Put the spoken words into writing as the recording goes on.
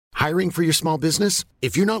Hiring for your small business?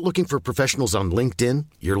 If you're not looking for professionals on LinkedIn,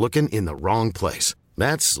 you're looking in the wrong place.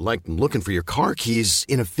 That's like looking for your car keys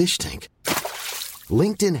in a fish tank.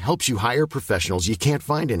 LinkedIn helps you hire professionals you can't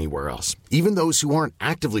find anywhere else, even those who aren't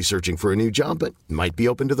actively searching for a new job but might be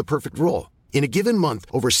open to the perfect role. In a given month,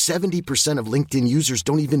 over 70% of LinkedIn users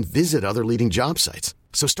don't even visit other leading job sites.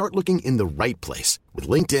 So start looking in the right place. With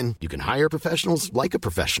LinkedIn, you can hire professionals like a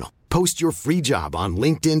professional. Post your free job on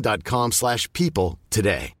linkedin.com/people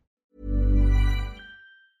today.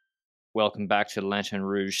 Welcome back to the Lanterne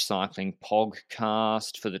Rouge Cycling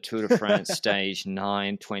Podcast for the Tour de France Stage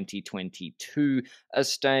 9 2022, a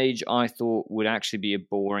stage I thought would actually be a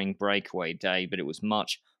boring breakaway day, but it was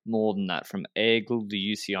much more than that. From Aigle, the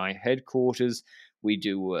UCI headquarters, we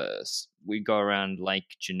go around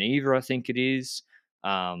Lake Geneva, I think it is,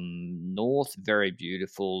 north, very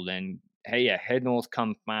beautiful, then head north,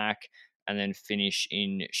 come back, and then finish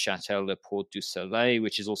in Châtel le Port du Soleil,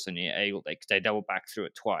 which is also near Aigle. They double back through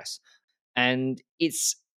it twice. And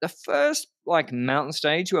it's the first mountain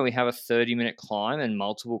stage where we have a 30-minute climb and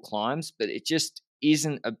multiple climbs, but it just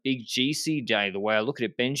isn't a big GC day the way I look at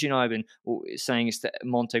it. Benji and I have been saying it's the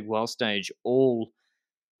Monteguel stage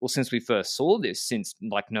since we first saw this, since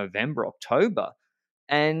November, October.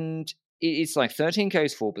 And it's 13K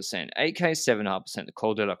is 4%, 8K is 7.5%, the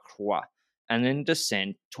Col de la Croix, and then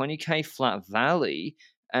descent, 20K flat valley,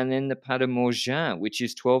 and then the Pas de Morgin, which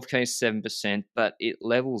is 12K, 7%, but it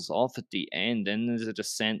levels off at the end. Then there's a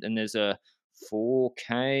descent, and there's a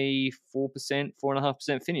 4K, 4%,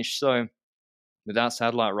 4.5% finish. So without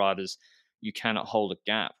satellite riders, you cannot hold a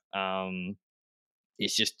gap.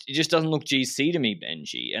 It just doesn't look GC to me,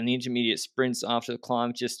 Benji. And the intermediate sprints after the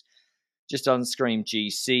climb just doesn't scream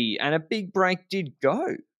GC. And a big break did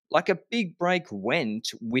go. A big break went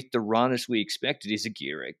with the runners we expected: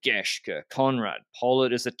 Izagirre, Geschke, Conrad,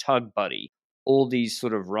 Pollard as a tug buddy, all these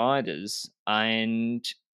sort of riders. And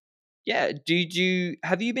yeah,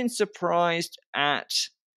 have you been surprised at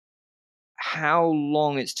how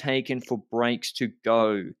long it's taken for breaks to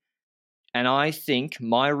go? And I think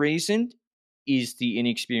my reason is the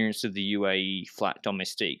inexperience of the UAE flat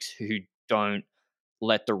domestiques, who don't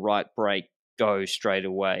let the right break go straight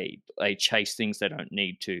away. They chase things they don't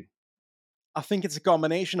need to. I think it's a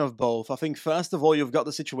combination of both. I think, first of all, you've got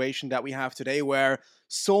the situation that we have today where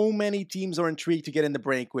so many teams are intrigued to get in the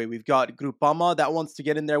breakaway. We've got Groupama that wants to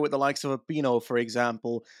get in there with the likes of a Pinot, for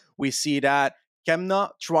example. We see that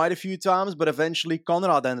Kemna tried a few times, but eventually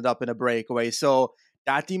Conrad ended up in a breakaway. So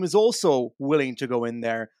that team is also willing to go in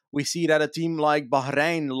there. We see that a team like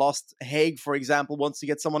Bahrain, Lost Hague, for example, wants to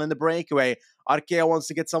get someone in the breakaway. Arkea wants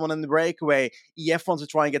to get someone in the breakaway. EF wants to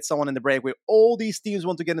try and get someone in the breakaway. All these teams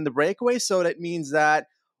want to get in the breakaway, so that means that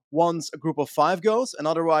once a group of 5 goes,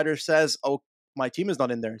 another rider says, oh, my team is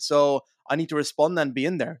not in there, so I need to respond and be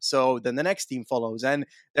in there. So then the next team follows, and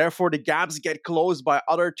therefore the gaps get closed by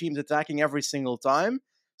other teams attacking every single time.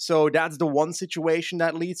 So that's the one situation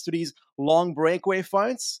that leads to these long breakaway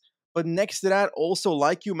fights. But next to that, also,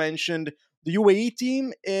 like you mentioned, the UAE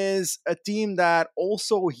team is a team that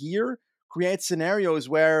also here creates scenarios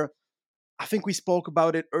where, I think we spoke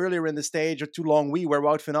about it earlier in the stage, or Too Long We, where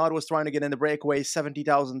Wout van Aert was trying to get in the breakaway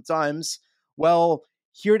 70,000 times. Well,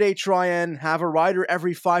 here they try and have a rider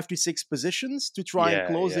every 5 to 6 positions to try and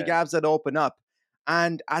close the gaps that open up.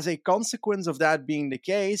 And as a consequence of that being the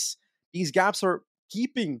case, these gaps are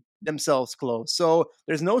keeping themselves close. So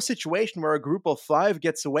there's no situation where a group of 5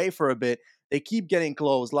 gets away for a bit. They keep getting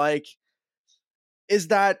close.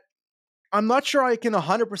 I'm not sure I can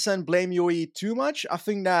 100% blame UAE too much. I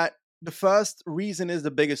think that the first reason is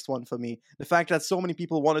the biggest one for me. The fact that so many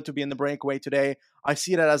people wanted to be in the breakaway today, I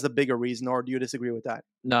see that as a bigger reason, or do you disagree with that?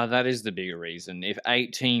 No, that is the bigger reason. If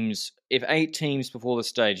eight teams before the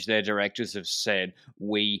stage, their directors have said,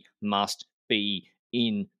 we must be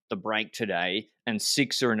in the break today, and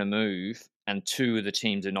 6 are in a move, and 2 of the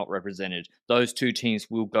teams are not represented, those 2 teams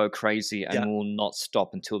will go crazy and will not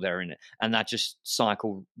stop until they're in it. And that just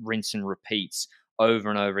cycle, rinse and repeats over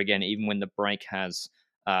and over again, even when the break has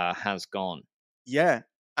gone. Yeah,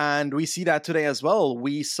 and we see that today as well.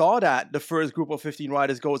 We saw that the first group of 15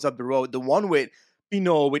 riders goes up the road. The one with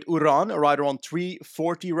Pinot, with Uran, a rider on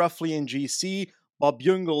 340 roughly in GC. Bob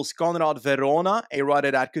Jungels, Conrad Verona, a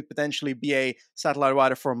rider that could potentially be a satellite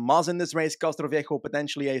rider for Mas in this race. Castroviejo,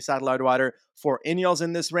 potentially a satellite rider for Ineos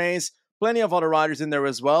in this race. Plenty of other riders in there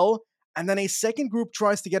as well. And then a second group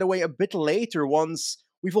tries to get away a bit later once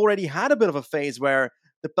we've already had a bit of a phase where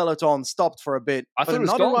the peloton stopped for a bit. I thought but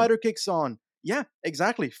another rider kicks on. Yeah,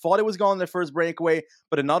 exactly. Thought it was gone in the first breakaway,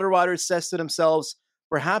 but another rider says to themselves,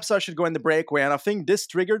 perhaps I should go in the breakaway. And I think this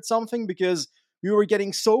triggered something because we were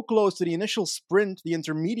getting so close to the initial sprint, the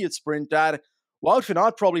intermediate sprint, that Wout van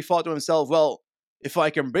Aert probably thought to himself, well, if I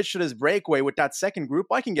can bridge to this breakaway with that second group,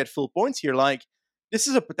 I can get full points here. Like, this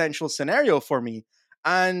is a potential scenario for me.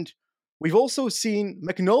 And we've also seen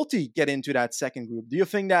McNulty get into that second group. Do you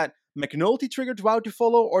think that McNulty triggered Wout to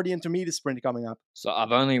follow, or the intermediate sprint coming up? So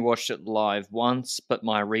I've only watched it live once, but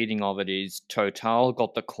my reading of it is Total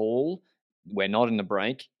got the call. We're not in the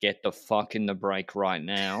break. Get the fuck in the break right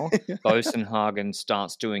now. Bosenhagen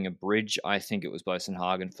starts doing a bridge. I think it was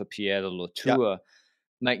Bosenhagen for Pierre de Latour.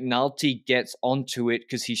 Yep. McNulty gets onto it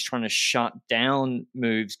because he's trying to shut down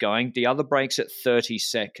moves going. The other break's at 30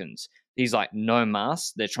 seconds. He's like, no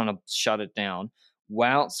mass. They're trying to shut it down.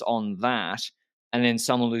 Wout's on that. And then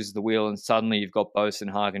someone loses the wheel, and suddenly you've got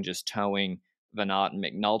Bosenhagen just towing Van Aert and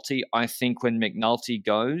McNulty. I think when McNulty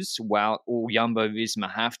goes, Wout or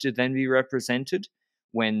Jumbo-Visma have to then be represented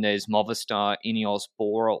when there's Movistar, Ineos,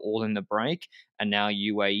 Bora all in the break, and now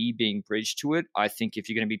UAE being bridged to it. I think if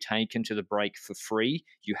you're going to be taken to the break for free,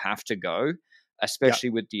 you have to go, especially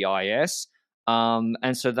with the IS.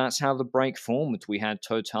 And so that's how the break formed. We had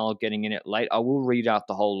Total getting in it late. I will read out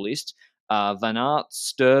the whole list. Van Aert,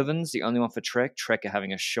 Sturvens, the only one for Trek. Trek are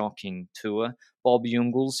having a shocking tour. Bob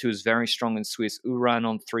Jungels, who is very strong in Swiss. Uran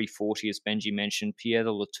on 340, as Benji mentioned. Pierre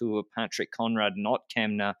de Latour, Patrick Conrad, not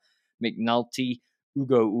Kemna. McNulty,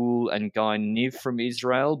 Ugo Ull, and Guy Niv from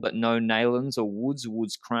Israel, but no Naylands or Woods.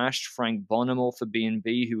 Woods crashed. Frank Bonnemore for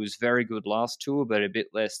B&B, who was very good last tour, but a bit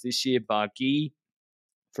less this year. Barguil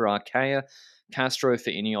for Arkea. Castro for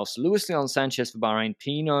Ineos. Luis Leon Sanchez for Bahrain.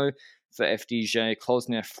 Pinot for FDJ,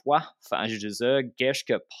 Closner Foy for Azure Desert,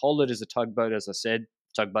 Geschke Pollard is a tugboat, as I said,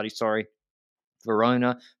 tug buddy, sorry.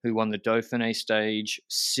 Verona, who won the Dauphiné stage,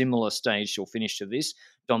 similar stage or finish to this.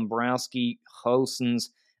 Dombrowski, Holsens,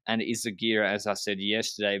 and Izaguirre, as I said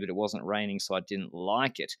yesterday, but it wasn't raining, so I didn't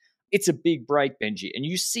like it. It's a big break, Benji, and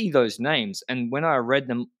you see those names, and when I read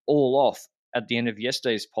them all off at the end of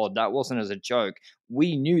yesterday's pod, that wasn't as a joke.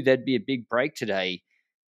 We knew there'd be a big break today.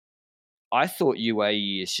 I thought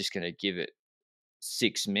UAE is just going to give it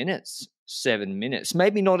 6 minutes, 7 minutes,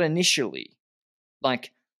 maybe not initially.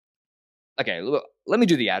 Like, okay, look, let me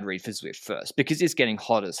do the ad read for Zwift first, because it's getting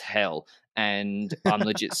hot as hell, and I'm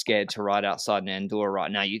legit scared to ride outside in Andorra right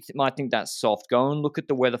now. You might think that's soft. Go and look at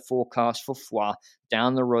the weather forecast for Foix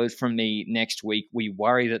down the road from me next week. We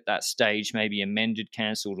worry that stage may be amended,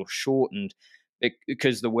 cancelled, or shortened,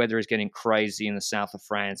 because the weather is getting crazy in the south of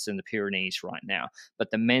France and the Pyrenees right now. But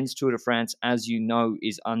the men's Tour de France, as you know,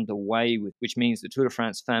 is underway, which means the Tour de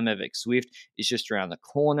France Femme avec Zwift is just around the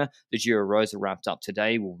corner. The Giro Rosa wrapped up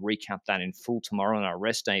today. We'll recap that in full tomorrow on our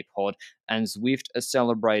Rest Day pod. And Zwift are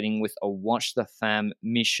celebrating with a Watch the Fam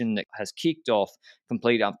mission that has kicked off.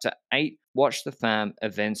 Complete up to 8 Watch the Fam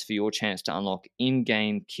events for your chance to unlock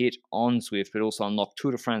in-game kit on Zwift, but also unlock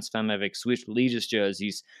Tour de France Femme avec Zwift leaders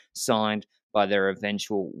jerseys signed by their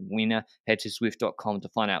eventual winner. Head to Zwift.com to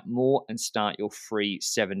find out more and start your free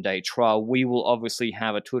 7-day trial. We will obviously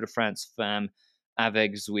have a Tour de France Femme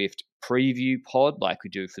avec Zwift preview pod like we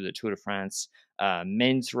do for the Tour de France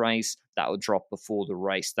men's race. That will drop before the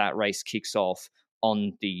race. That race kicks off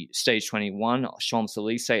on the stage 21,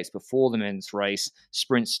 Champs-Élysées. It's before the men's race,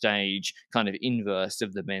 sprint stage, kind of inverse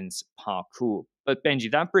of the men's parcours. But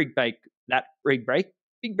Benji, big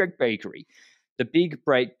break bakery. The big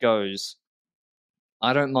break goes,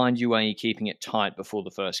 I don't mind UAE keeping it tight before the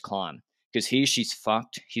first climb, because she's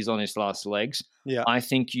fucked. He's on his last legs. Yeah. I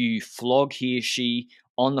think you flog she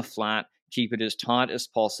on the flat, keep it as tight as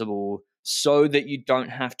possible so that you don't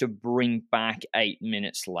have to bring back 8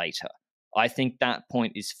 minutes later. I think that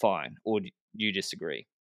point is fine. Or do you disagree?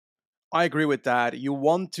 I agree with that. You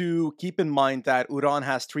want to keep in mind that Uran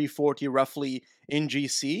has 340 roughly in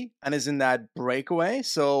GC and is in that breakaway.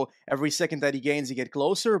 So every second that he gains, he gets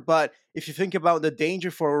closer. But if you think about the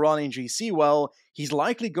danger for Uran in GC, well, he's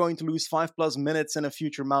likely going to lose 5+ minutes in a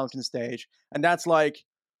future mountain stage. And that's like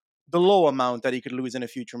the low amount that he could lose in a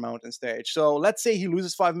future mountain stage. So let's say he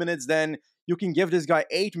loses 5 minutes, then you can give this guy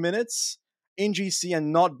 8 minutes in GC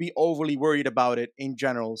and not be overly worried about it in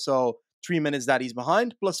general. So 3 minutes that he's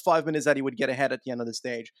behind, plus 5 minutes that he would get ahead at the end of the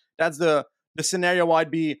stage. That's the scenario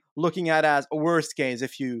I'd be looking at as a worst case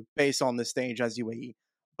if you base on the stage as UAE.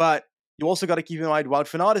 But you also got to keep in mind Wout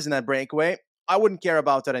van Aert is in that breakaway. I wouldn't care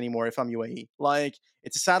about that anymore if I'm UAE. Like,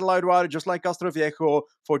 it's a satellite route, just like Castroviejo.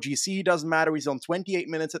 For GC, it doesn't matter. He's on 28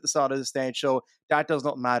 minutes at the start of the stage, so that does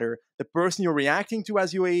not matter. The person you're reacting to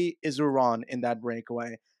as UAE is Uran in that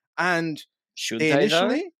breakaway. And Should they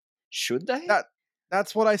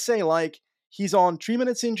That's what I say. Like, he's on 3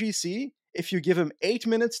 minutes in GC. If you give him 8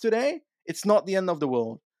 minutes today, it's not the end of the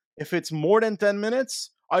world. If it's more than 10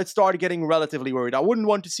 minutes, I'd start getting relatively worried. I wouldn't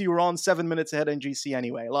want to see Ron 7 minutes ahead in GC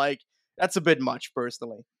anyway. Like, that's a bit much,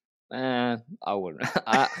 personally. I wouldn't.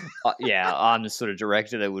 Yeah, I'm the sort of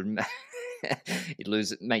director that would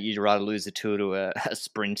make you rather lose the tour to a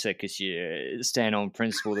sprinter because you stand on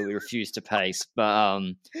principle that we refuse to pace. But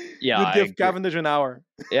yeah, you'd give Cavendish an hour.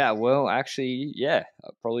 Yeah, well, actually, yeah, I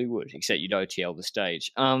probably would. Except you'd OTL the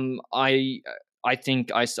stage. I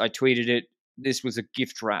think I tweeted it. This was a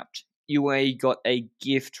gift wrapped. UAE got a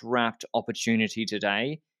gift wrapped opportunity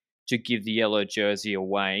today to give the yellow jersey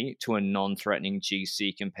away to a non-threatening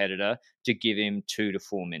GC competitor to give him 2 to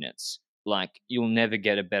 4 minutes. Like, you'll never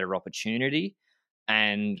get a better opportunity.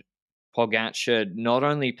 And Pogacar not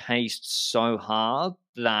only paced so hard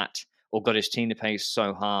or got his team to pace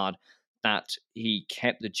so hard that he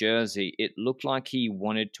kept the jersey, it looked like he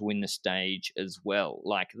wanted to win the stage as well.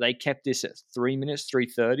 Like, they kept this at 3 minutes,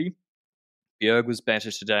 3:30. Bjerg was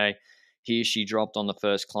better today. She dropped on the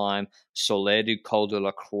first climb. Soler did Col de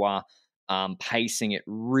la Croix, pacing it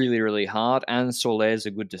really, really hard. And Soler's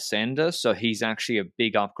a good descender, so he's actually a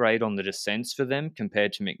big upgrade on the descents for them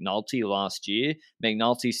compared to McNulty last year.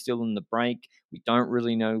 McNulty's still in the break. We don't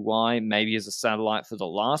really know why. Maybe as a satellite for the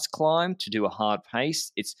last climb to do a hard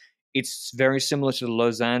pace. It's very similar to the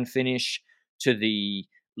Lausanne finish, to the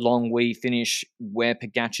Longwy finish, where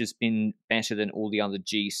Pogacar's been better than all the other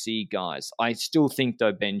GC guys. I still think,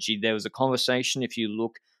 though, Benji, there was a conversation. If you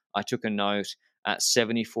look, I took a note at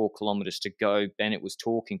 74 kilometers to go. Bennett was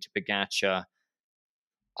talking to Pogacar.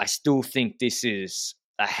 I still think this is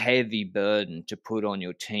a heavy burden to put on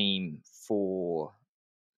your team for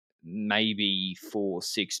maybe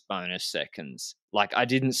 4-6 bonus seconds. Like, I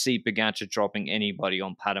didn't see Pogacar dropping anybody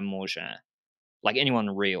on Patamorjan, like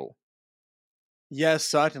anyone real. Yes,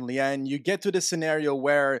 certainly. And you get to the scenario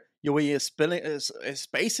where UAE is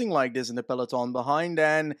spacing like this in the peloton behind,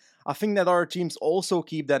 and I think that our teams also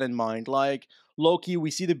keep that in mind. Like, Loki,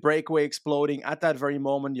 we see the breakaway exploding at that very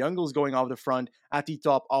moment. Jungels going off the front at the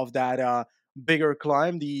top of that bigger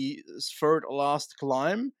climb, the third last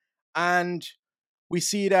climb. And we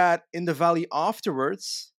see that in the valley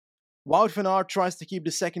afterwards, Wout van Aert tries to keep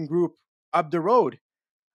the second group up the road.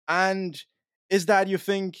 And is that, you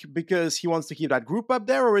think, because he wants to keep that group up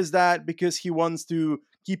there, or is that because he wants to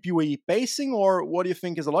keep UAE pacing, or what do you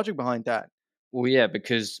think is the logic behind that? Well, yeah,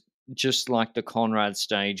 because just like the Conrad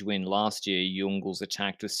stage win last year, Jungels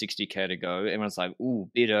attacked with 60k to go. Everyone's like, ooh,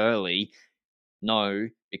 bit early. No,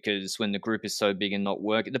 because when the group is so big and not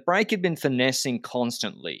working, the break had been finessing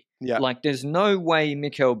constantly. Yeah. Like, there's no way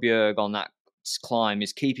Mikkel Bjerg on that climb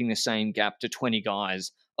is keeping the same gap to 20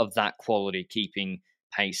 guys of that quality keeping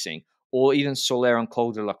pacing. Or even Soler on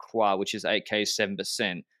Col de la Croix, which is 8k,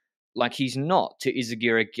 7%. Like, he's not to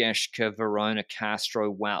Izagirre, Geschke, Verona,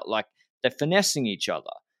 Castro, Wout. Like, they're finessing each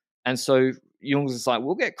other. And so Jungels is like,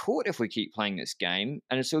 we'll get caught if we keep playing this game.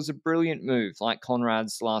 And it was a brilliant move, like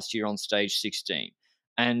Conrad's last year on stage 16.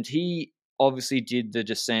 And he obviously did the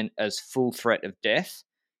descent as full threat of death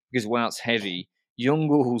because Wout's heavy.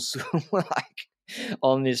 Jungels, like,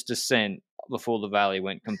 on this descent before the valley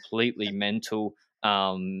went completely mental.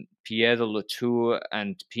 Pierre de Latour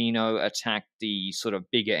and Pinot attacked the sort of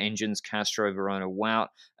bigger engines, Castro, Verona, Wout,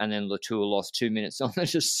 and then Latour lost 2 minutes on the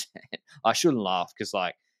descent. I shouldn't laugh because,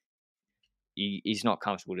 like, he's not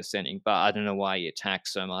comfortable descending, but I don't know why he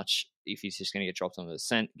attacks so much. If he's just going to get dropped on the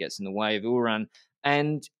descent, gets in the way of Uran.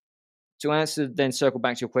 And to answer, then circle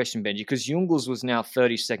back to your question, Benji, because Jungels was now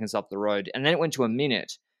 30 seconds up the road, and then it went to a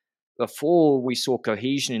minute before we saw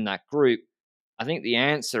cohesion in that group. I think the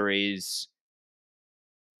answer is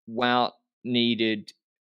Wout needed,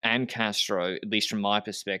 and Castro, at least from my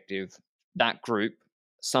perspective, that group,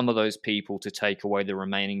 some of those people to take away the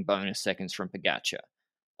remaining bonus seconds from Pogacar,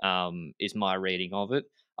 is my reading of it.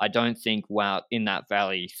 I don't think Wout in that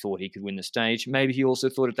valley thought he could win the stage. Maybe he also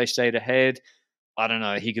thought if they stayed ahead, I don't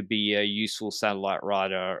know, he could be a useful satellite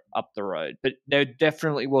rider up the road. But there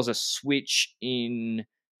definitely was a switch in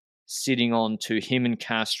sitting on to him and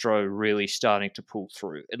Castro really starting to pull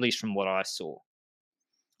through, at least from what I saw.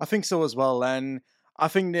 I think so as well, and I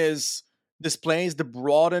think this plays the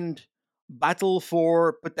broadened battle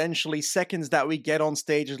for potentially seconds that we get on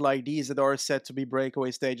stages like these that are set to be breakaway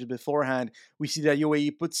stages beforehand. We see that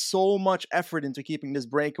UAE put so much effort into keeping this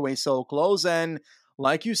breakaway so close, and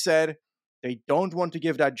like you said, they don't want to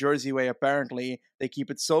give that jersey away, apparently. They keep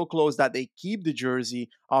it so close that they keep the jersey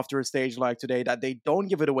after a stage like today, that they don't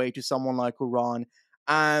give it away to someone like Uran.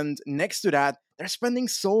 And next to that, they're spending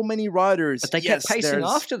so many riders. But they kept pacing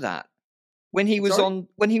after that. When he was on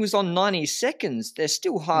 90 seconds, they're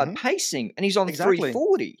still hard pacing, and he's on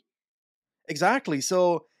 340. Exactly.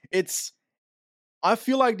 So it's I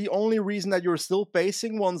feel like the only reason that you're still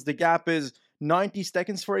pacing once the gap is 90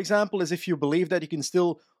 seconds, for example, is if you believe that you can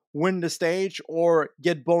still win the stage or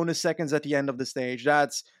get bonus seconds at the end of the stage.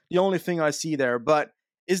 That's the only thing I see there. But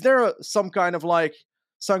is there some kind of like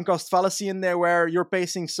sunk cost fallacy in there where you're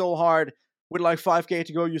pacing so hard with like 5k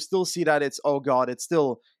to go, you still see that it's, oh god, it's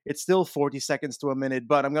still 40 seconds to a minute,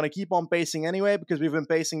 but I'm gonna keep on pacing anyway because we've been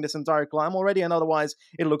pacing this entire climb already, and otherwise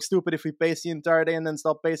it looks stupid if we pace the entire day and then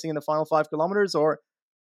stop pacing in the final 5 kilometers? Or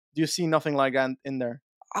do you see nothing like that in there?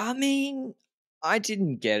 I mean, I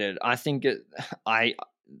didn't get it. I think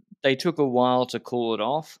they took a while to call it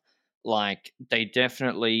off. Like, they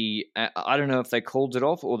definitely, I don't know if they called it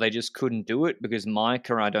off or they just couldn't do it, because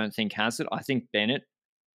Micah, I don't think, has it. I think Bennett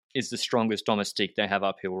is the strongest domestique they have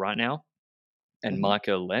uphill right now, and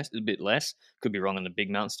Micah a bit less. Could be wrong on the big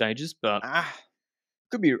mountain stages, but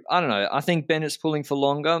could be, I don't know. I think Bennett's pulling for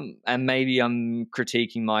longer, and maybe I'm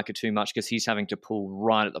critiquing Micah too much because he's having to pull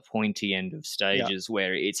right at the pointy end of stages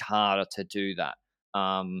where it's harder to do that.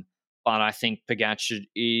 But I think Pogačar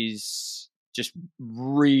is just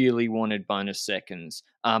really wanted bonus seconds.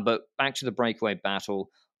 But back to the breakaway battle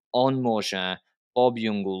on Morges, Bob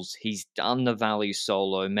Jungels, he's done the Valley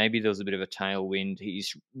solo. Maybe there was a bit of a tailwind.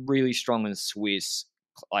 He's really strong in Swiss.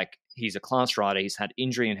 Like, he's a class rider. He's had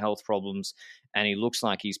injury and health problems, and he looks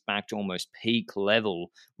like he's back to almost peak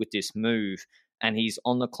level with this move. And he's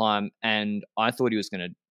on the climb, and I thought he was going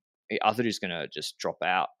to just drop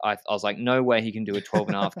out. I was like, no way he can do a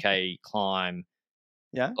 12.5k climb.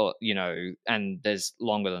 Yeah. Or, and there's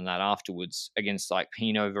longer than that afterwards against like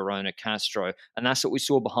Pinot, Verona, Castro. And that's what we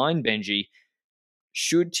saw behind Benji.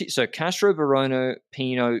 So Castro, Verona,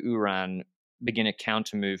 Pinot, Uran begin a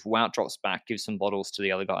counter move. Wout drops back, gives some bottles to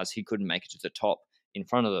the other guys. He couldn't make it to the top in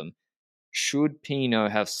front of them. Should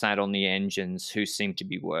Pinot have sat on the engines who seem to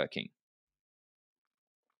be working?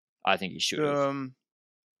 I think he should have.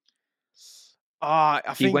 I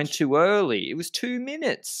think he went too early. It was 2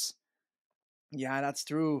 minutes. Yeah, that's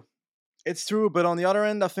true. It's true, but on the other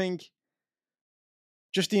end, I think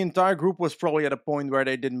just the entire group was probably at a point where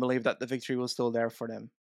they didn't believe that the victory was still there for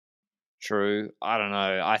them. True. I don't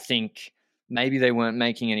know. I think maybe they weren't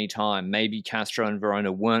making any time. Maybe Castro and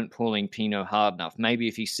Verona weren't pulling Pinot hard enough. Maybe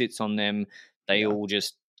if he sits on them, they all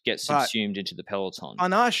just get subsumed into the peloton.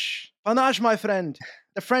 Panache, my friend.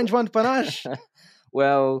 The French want panache.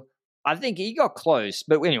 Well, I think he got close.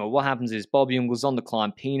 But anyway, what happens is Bob Jungels on the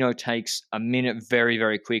climb. Pinot takes a minute very,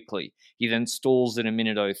 very quickly. He then stalls at a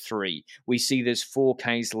minute 03. We see there's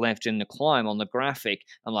 4Ks left in the climb on the graphic.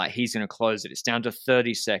 I'm like, he's going to close it. It's down to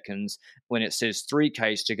 30 seconds when it says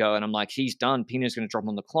 3Ks to go. And I'm like, he's done. Pinot's going to drop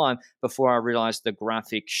on the climb, before I realized the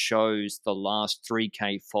graphic shows the last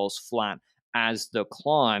 3K false flat as the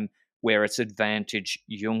climb, where it's advantage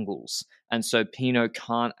Jungels. And so Pinot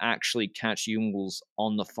can't actually catch Jungels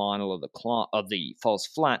on the final of the false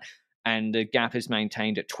flat, and the gap is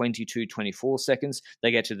maintained at 22-24 seconds. They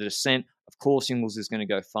get to the descent. Of course, Jungels is going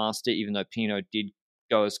to go faster, even though Pinot did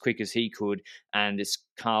go as quick as he could, and it's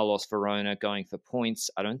Carlos Verona going for points.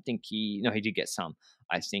 I don't think he did get some,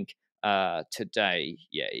 I think. Today,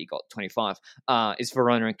 he got 25. It's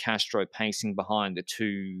Verona and Castro pacing behind the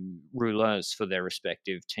two rouleurs for their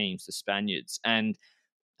respective teams, the Spaniards. And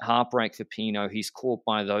heartbreak for Pinot. He's caught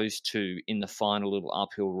by those two in the final little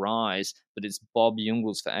uphill rise, but it's Bob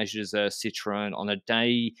Jungels for AG2R Citroën on a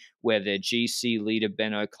day where their GC leader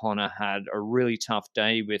Ben O'Connor had a really tough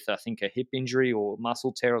day with, I think, a hip injury or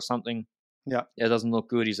muscle tear or something. Yeah, it doesn't look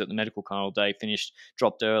good. He's at the medical car all day,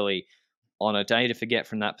 dropped early. On a day to forget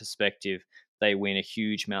from that perspective, they win a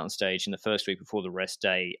huge mountain stage in the first week before the rest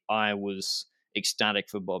day. I was ecstatic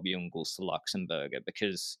for Bob Jungels, the Luxembourger,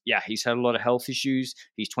 because, he's had a lot of health issues.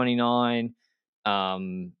 He's 29,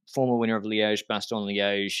 former winner of Liège,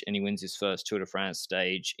 Bastogne-Liège, and he wins his first Tour de France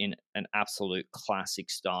stage in an absolute classic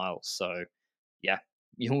style. So,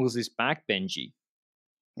 Jungels is back, Benji.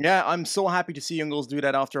 Yeah, I'm so happy to see Jungels do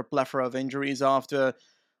that after a plethora of injuries, after,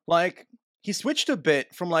 he switched a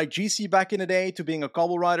bit from GC back in the day to being a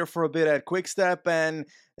cobble rider for a bit at Quickstep, and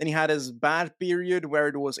then he had his bad period where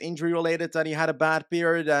it was injury related that he had a bad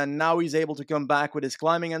period, and now he's able to come back with his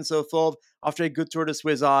climbing and so forth after a good Tour de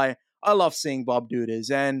Suisse. I love seeing Bob do this,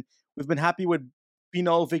 and we've been happy with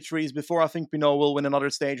Pinot victories before. I think Pinot will win another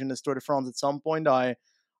stage in this Tour de France at some point. I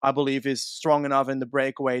believe he's strong enough in the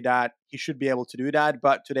breakaway that he should be able to do that,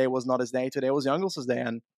 but today was not his day. Today was Jungels' day,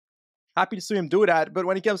 and happy to see him do that. But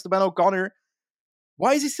when it comes to Ben O'Connor,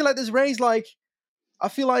 why is he still at this race? I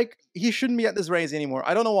feel like he shouldn't be at this race anymore.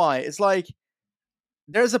 I don't know why. It's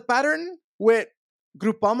there's a pattern with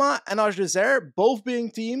Groupama and AG2R both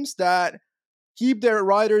being teams that keep their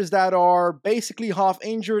riders that are basically half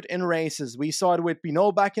injured in races. We saw it with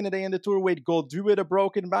Pinot back in the day in the Tour, with Gaudu with a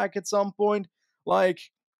broken back at some point. Like,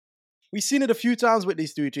 we've seen it a few times with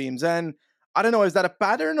these two teams, and I don't know, is that a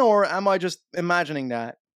pattern or am I just imagining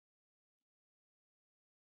that?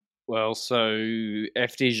 Well, so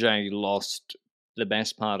FDJ lost the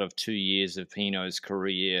best part of 2 years of Pinot's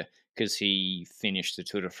career because he finished the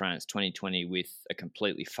Tour de France 2020 with a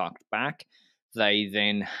completely fucked back. They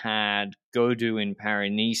then had Gaudu in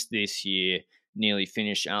Paris-Nice this year, nearly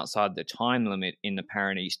finish outside the time limit in the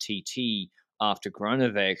Paris-Nice TT after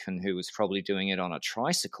Groenewegen, who was probably doing it on a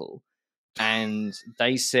tricycle. And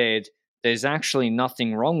they said, there's actually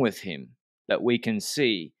nothing wrong with him that we can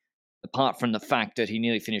see, apart from the fact that he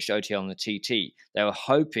nearly finished OTL on the TT. They were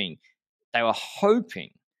hoping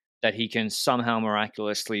that he can somehow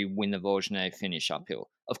miraculously win the Vaujany finish uphill.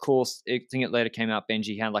 Of course, I think it later came out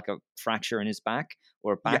Benji had like a fracture in his back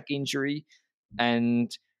or a back injury.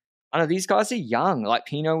 And I don't know, these guys are young. Like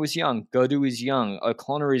Pinot was young, Gaudu is young,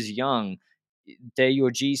 O'Connor is young. They're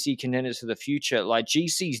your GC contenders for the future. Like,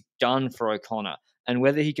 GC's done for O'Connor. And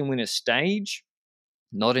whether he can win a stage,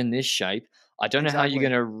 not in this shape. I don't know how you're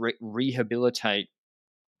going to rehabilitate,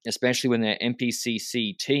 especially when they're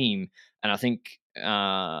MPCC team. And I think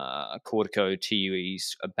Cortico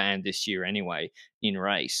TUE's a banned this year anyway in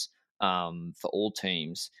race for all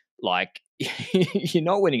teams. Like, you're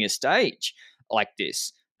not winning a stage like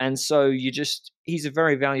this. And so he's a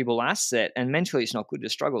very valuable asset, and mentally it's not good to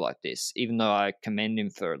struggle like this, even though I commend him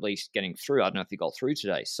for at least getting through. I don't know if he got through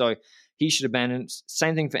today. So he should abandon.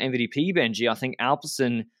 Same thing for MVDP, Benji. I think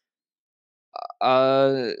Alpecin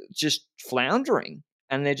just floundering,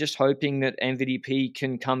 and they're just hoping that MVDP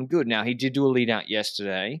can come good. Now, he did do a lead out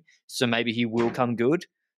yesterday, so maybe he will come good,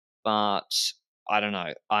 but I don't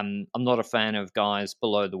know. I'm not a fan of guys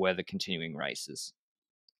below the weather continuing races.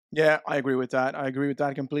 Yeah, I agree with that. I agree with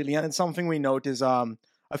that completely. And it's something we notice a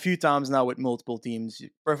few times now with multiple teams.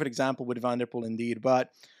 Perfect example with Van der Poel, indeed. But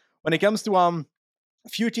when it comes to a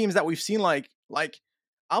few teams that we've seen, like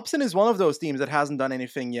Alpecin is one of those teams that hasn't done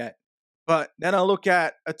anything yet. But then I look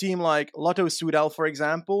at a team like Lotto Soudal, for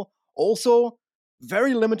example. Also,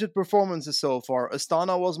 very limited performances so far.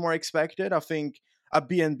 Astana was more expected. I think a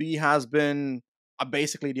BNB has been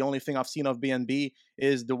basically the only thing I've seen of BNB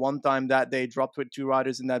is the one time that they dropped with two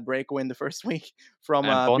riders in that breakaway in the first week from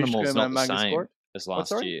Bonnemore's not and the same Sport. as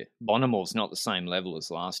last year. Bonnemore's not the same level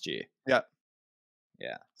as last year. Yeah.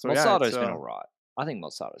 So Mozzado's been all right. I think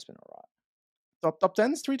Mozzado's been all right. Top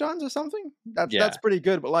 10s 3 times or something? That's pretty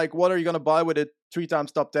good. But like, what are you going to buy with a 3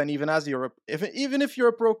 times top 10 even as you're even if you're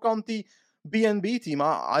a Pro Conti BNB team?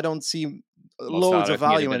 I don't see loads of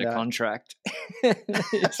value in that contract.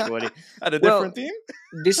 At a different team.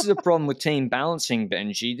 This is a problem with team balancing,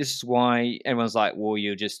 Benji. This is why everyone's like, well,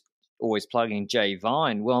 you're just always plugging Jay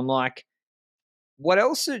Vine. Well, I'm like, what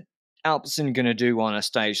else are Alpecin going to do on a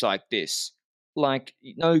stage like this? Like,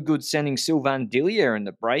 no good sending Sylvain Dillier in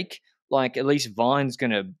the break. Like, at least Vine's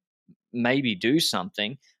going to maybe do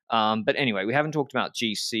something. But anyway, we haven't talked about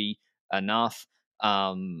GC enough.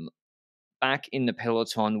 Back in the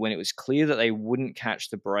peloton, when it was clear that they wouldn't catch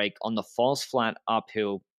the break on the false flat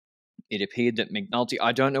uphill, it appeared that McNulty,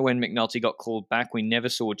 I don't know when McNulty got called back. We never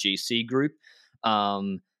saw GC group,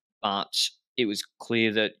 but it was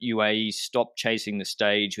clear that UAE stopped chasing the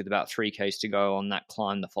stage with about 3Ks to go on that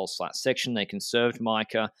climb, the false flat section. They conserved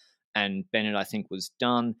Micah, and Bennett, I think, was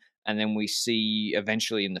done. And then we see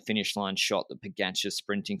eventually in the finish line shot that Pogacar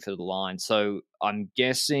sprinting for the line. So I'm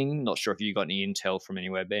guessing, not sure if you got any intel from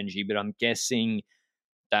anywhere, Benji, but I'm guessing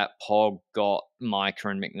that Pog got Micah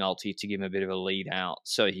and McNulty to give him a bit of a lead out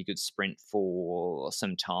so he could sprint for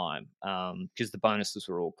some time because the bonuses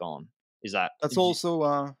were all gone. Is that that's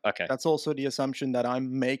also okay? That's also the assumption that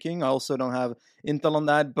I'm making. I also don't have intel on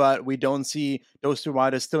that, but we don't see those two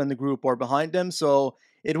riders still in the group or behind them. So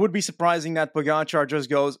it would be surprising that Pogacar just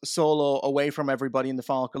goes solo away from everybody in the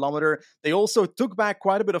final kilometer. They also took back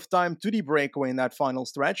quite a bit of time to the breakaway in that final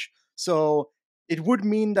stretch. So it would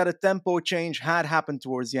mean that a tempo change had happened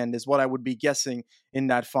towards the end, is what I would be guessing in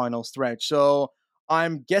that final stretch. So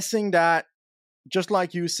I'm guessing that, just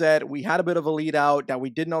like you said, we had a bit of a lead out that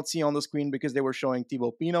we did not see on the screen because they were showing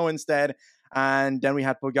Thibaut Pinot instead. And then we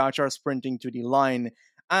had Pogacar sprinting to the line.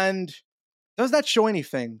 And does that show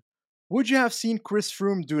anything? Would you have seen Chris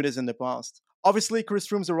Froome do this in the past? Obviously, Chris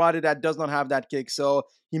Froome's a rider that does not have that kick, so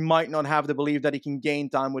he might not have the belief that he can gain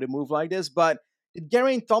time with a move like this. But did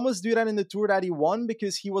Geraint Thomas do that in the Tour that he won?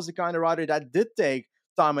 Because he was the kind of rider that did take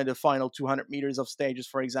time in the final 200 meters of stages,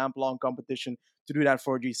 for example, on competition to do that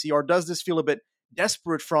for GC. Or does this feel a bit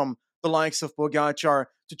desperate from the likes of Pogacar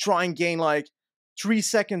to try and gain like 3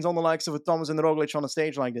 seconds on the likes of a Thomas and Roglic on a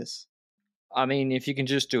stage like this. I mean, if you can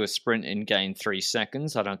just do a sprint and gain 3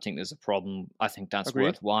 seconds, I don't think there's a problem. I think that's Agreed.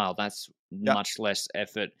 worthwhile. That's much less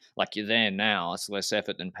effort. Like, you're there now. It's less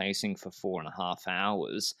effort than pacing for 4.5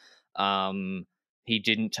 hours. He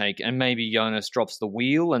didn't take, and maybe Jonas drops the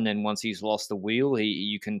wheel, and then once he's lost the wheel,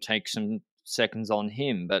 you can take some seconds on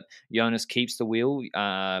him. But Jonas keeps the wheel.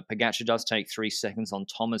 Pogacar does take 3 seconds on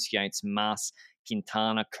Thomas, Yates, Mas,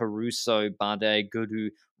 Quintana, Caruso, Bardet, Guddu.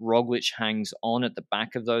 Roglic hangs on at the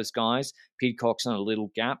back of those guys. Pidcock's on a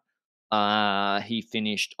little gap. He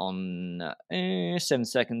finished on 7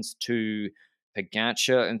 seconds to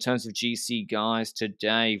Pogacar. In terms of GC guys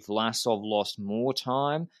today, Vlasov lost more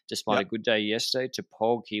time, despite a good day yesterday. To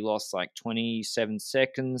Pog, he lost like 27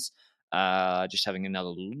 seconds. Just having another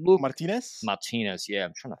look. Martinez, yeah,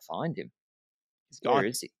 I'm trying to find him. Where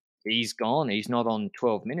is he? He's gone. He's not on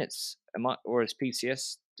 12 minutes. Or is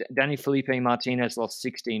PCS? Danny Felipe Martinez lost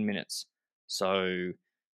 16 minutes. So,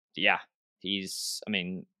 yeah,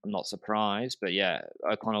 I'm not surprised, but yeah,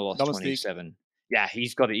 O'Connor lost Domestique. 27. Yeah,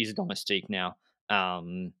 he's a domestique now.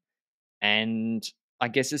 And I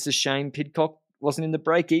guess it's a shame Pidcock wasn't in the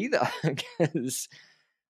break either, because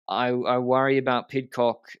I worry about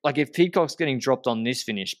Pidcock. Like, if Pidcock's getting dropped on this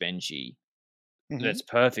finish, Benji, that's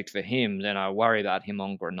perfect for him, then I worry about him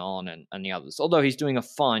on Granon and the others. Although he's doing a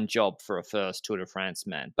fine job for a first Tour de France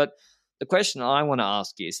man. But the question I want to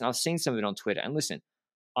ask is, and I've seen some of it on Twitter, and listen,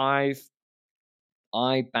 I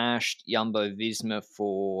bashed Jumbo Visma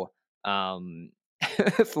for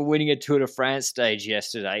for winning a Tour de France stage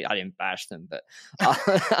yesterday. I didn't bash them, but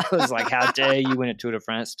I was like, how dare you win a Tour de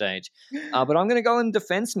France stage? But I'm going to go in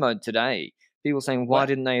defense mode today. People saying, why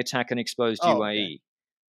didn't they attack an exposed UAE? Okay.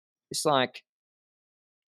 It's like,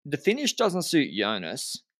 the finish doesn't suit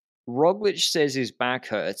Jonas. Roglic says his back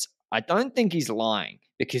hurts. I don't think he's lying,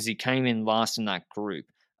 because he came in last in that group.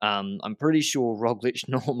 I'm pretty sure Roglic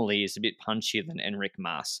normally is a bit punchier than Enric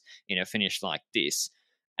Mas in a finish like this.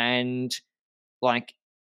 And, like,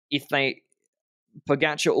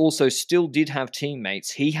 Pogacar also still did have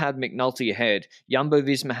teammates. He had McNulty ahead.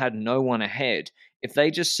 Jumbo-Visma had no one ahead. If they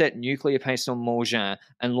just set nuclear pace on Morjan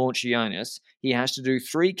and launch Jonas, he has to do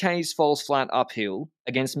 3Ks falls flat uphill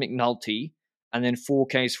against McNulty, and then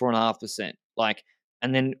 4Ks 4.5%. Like,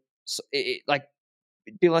 and then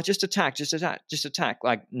be like, just attack.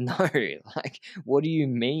 Like, no, like, what do you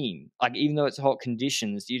mean? Like, even though it's hot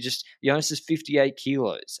conditions, Jonas is 58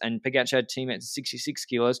 kilos, and Pogacar had teammates 66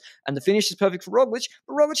 kilos, and the finish is perfect for Roglic,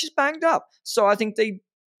 but Roglic is banged up. So I think they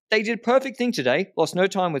did a perfect thing today. Lost no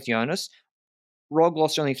time with Jonas. Rog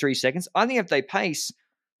lost only 3 seconds. I think if they pace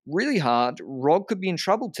really hard, Rog could be in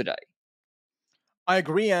trouble today. I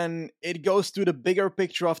agree, and it goes to the bigger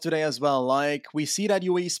picture of today as well. Like, we see that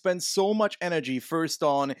UAE spends so much energy first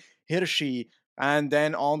on Hirschi, and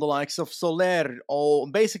then on the likes of Soler,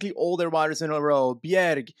 basically all their riders in a row.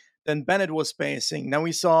 Bjerg, then Bennett was pacing. Then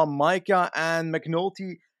we saw Maika and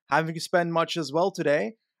McNulty having to spend much as well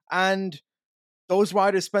today. And those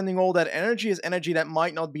riders spending all that energy is energy that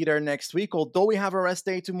might not be there next week. Although we have a rest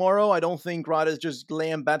day tomorrow, I don't think riders just lay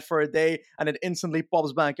in bed for a day and it instantly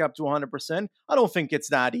pops back up to 100%. I don't think it's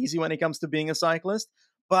that easy when it comes to being a cyclist.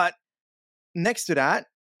 But next to that,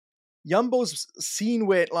 Jumbo's seen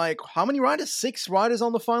with, like, how many riders? 6 riders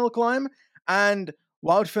on the final climb. And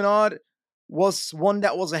Wout van Aert was one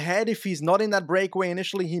that was ahead. If he's not in that breakaway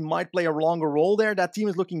initially, he might play a longer role there. That team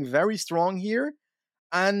is looking very strong here.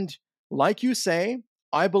 And like you say,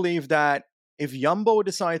 I believe that if Jumbo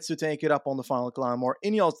decides to take it up on the final climb, or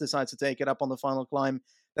Ineos decides to take it up on the final climb,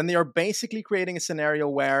 then they are basically creating a scenario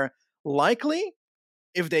where, likely,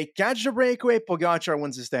 if they catch the breakaway, Pogacar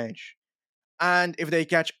wins the stage. And if they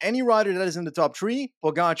catch any rider that is in the top 3,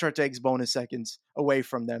 Pogacar takes bonus seconds away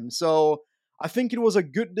from them. So I think it was a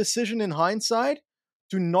good decision in hindsight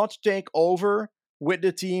to not take over with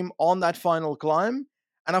the team on that final climb.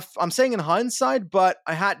 And I'm saying in hindsight, but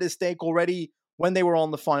I had this take already when they were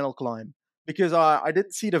on the final climb, because I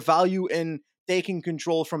didn't see the value in taking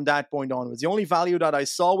control from that point onwards. The only value that I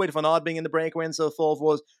saw with Van Aert being in the breakaway and so forth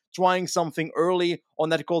was trying something early on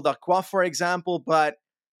that Col d'Artois, for example. But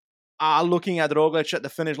looking at Roglic at the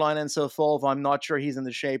finish line and so forth, I'm not sure he's in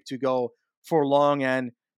the shape to go for long.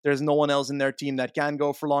 And there's no one else in their team that can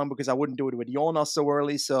go for long, because I wouldn't do it with Jonas so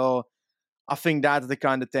early. So I think that's the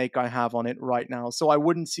kind of take I have on it right now. So I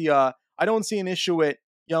don't see an issue with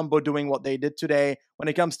Jumbo doing what they did today. When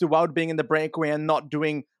it comes to Wout being in the breakaway and not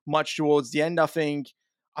doing much towards the end, I think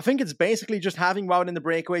it's basically just having Wout in the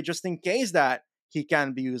breakaway just in case that he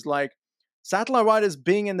can be used. Like, satellite riders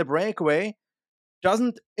being in the breakaway,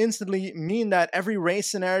 doesn't instantly mean that every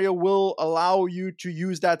race scenario will allow you to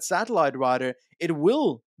use that satellite rider. It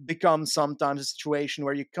will become sometimes a situation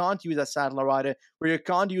where you can't use that satellite rider, where you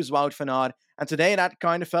can't use Wout van Aert. And today that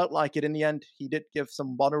kind of felt like it. In the end, he did give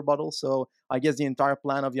some water bottles. So I guess the entire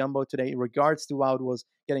plan of Jumbo today in regards to Wout was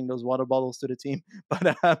getting those water bottles to the team.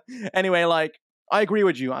 But anyway, like, I agree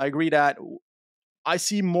with you. I agree that I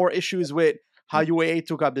see more issues with how UAE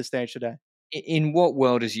took up this stage today. In what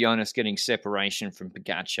world is Jonas getting separation from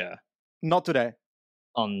Pogacar Not today.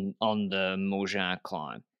 on the Moulin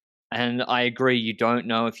climb? And I agree, you don't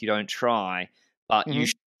know if you don't try, but you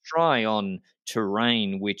should try on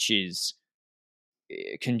terrain which is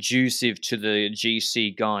conducive to the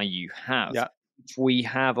GC guy you have. Yeah. We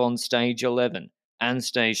have on stage 11 and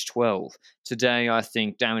stage 12. Today, I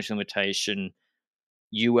think damage limitation,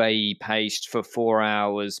 UAE paced for 4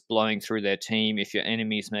 hours, blowing through their team. If your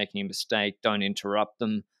enemy is making a mistake, don't interrupt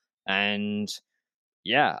them. And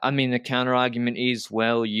yeah, I mean, the counter argument is,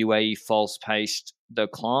 well, UAE false paced the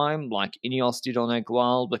climb like Ineos did on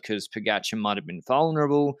Aigual because Pogacar might have been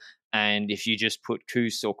vulnerable. And if you just put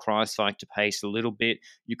Kuss or Kruijswijk to pace a little bit,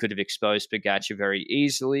 you could have exposed Pogacar very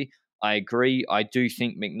easily. I agree. I do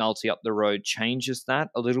think McNulty up the road changes that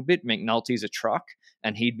a little bit. McNulty's a truck,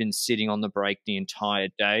 and he'd been sitting on the brake the entire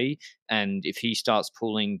day. And if he starts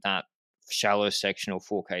pulling that shallow section or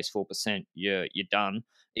 4Ks, 4%, you're done,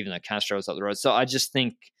 even though Castro's up the road. So I just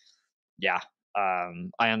think, yeah,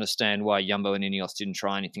 I understand why Jumbo and Ineos didn't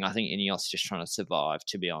try anything. I think Ineos just trying to survive,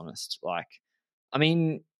 to be honest. Like, I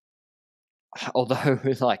mean, although,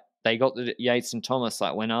 like, they got the Yates and Thomas,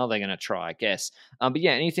 like, when are they going to try, I guess? But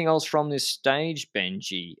yeah, anything else from this stage,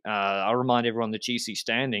 Benji? I'll remind everyone the GC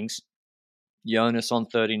standings. Jonas on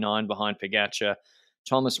 39 behind Pogacar.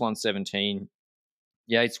 Thomas 117.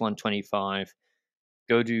 Yates 125.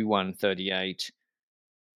 Gaudu 138.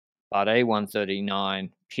 Bardet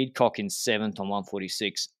 139. Pidcock in 7th on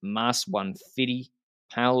 146. Mas 150.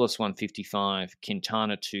 Paulus 155.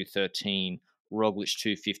 Quintana 213. Roglic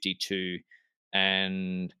 252.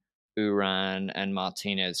 And Uran and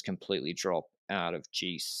Martinez completely drop out of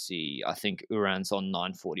GC. I think Uran's on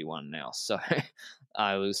 941 now. So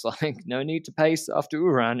I was like, no need to pace after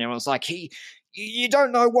Uran. And I was like, you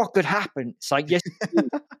don't know what could happen. It's like, yes,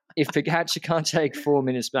 if Pogacar can't take 4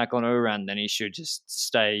 minutes back on Uran, then he should just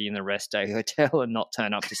stay in the rest day hotel and not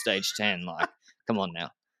turn up to stage 10. Like, come on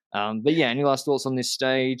now. But yeah, any last thoughts on this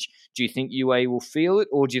stage? Do you think UAE will feel it,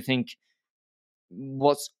 or do you think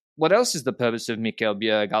what else is the purpose of Mikkel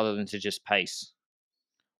Bjerg other than to just pace?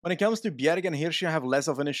 When it comes to Bjerg and Hirschi, I have less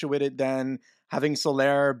of an issue with it than having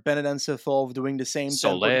Soler, Bennett, and Sethov doing the same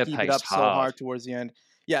tempo to keep it up so hard towards the end.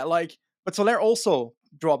 Yeah, like, but Soler also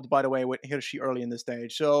dropped, by the way, with Hirschi early in the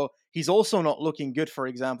stage. So he's also not looking good, for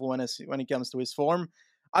example, when it comes to his form.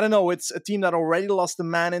 I don't know, it's a team that already lost a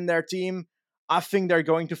man in their team. I think they're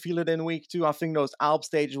going to feel it in week 2. I think those Alp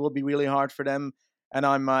stages will be really hard for them. And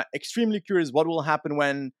I'm extremely curious what will happen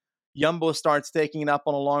when Jumbo starts taking it up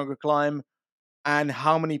on a longer climb, and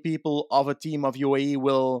how many people of a team of UAE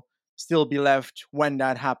will still be left when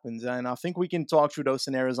that happens. And I think we can talk through those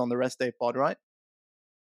scenarios on the Rest Day pod, right?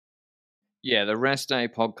 Yeah, the Rest Day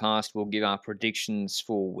podcast will give our predictions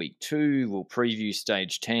for week 2. We'll preview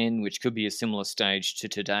stage 10, which could be a similar stage to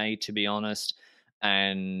today, to be honest.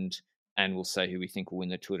 And we'll say who we think will win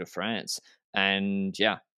the Tour de France. And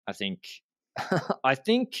yeah, I think, I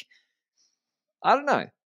don't know.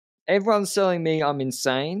 Everyone's telling me I'm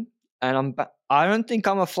insane, and I don't think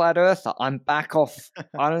I'm a flat earther. I'm back off.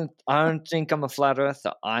 I don't think I'm a flat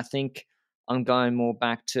earther. I think I'm going more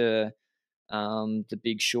back to the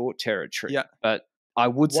Big Short territory. Yeah. But I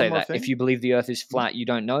would say that if you believe the earth is flat, you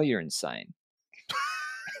don't know you're insane.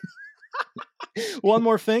 One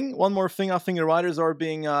more thing. I think the riders are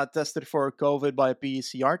being tested for COVID by a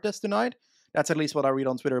PCR test tonight. That's at least what I read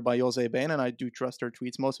on Twitter by Jose Bain, and I do trust her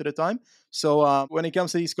tweets most of the time. So when it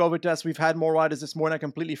comes to these COVID tests, we've had more riders this morning. I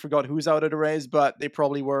completely forgot who's out of the race, but they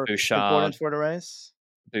probably were important for the race.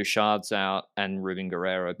 Bouchard's out, and Ruben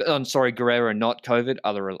Guerrero. I'm sorry, Guerrero, not COVID,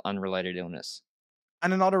 other unrelated illness.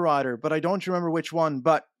 And another rider, but I don't remember which one,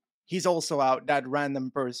 but he's also out, that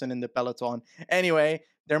random person in the peloton. Anyway,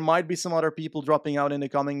 there might be some other people dropping out in the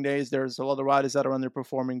coming days. There's a lot of riders that are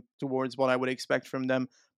underperforming towards what I would expect from them.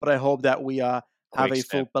 But I hope that we have a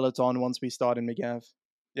full peloton once we start in McGav.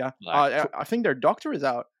 Yeah, I think their doctor is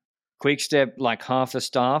out. Quickstep, like half the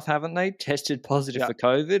staff, haven't they, tested positive for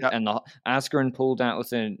COVID? And the Asgreen pulled out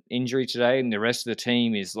with an injury today, and the rest of the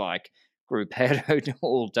team is like Gruppetto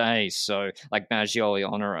all day. So, like Maggioli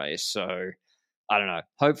Honore. So, I don't know.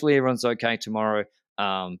 Hopefully everyone's okay tomorrow.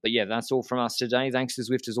 But yeah, that's all from us today. Thanks to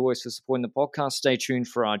Zwift as always for supporting the podcast. Stay tuned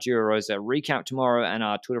for our Giro Rosa recap tomorrow and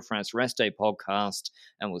our Tour de France Rest Day podcast,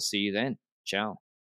 and we'll see you then. Ciao.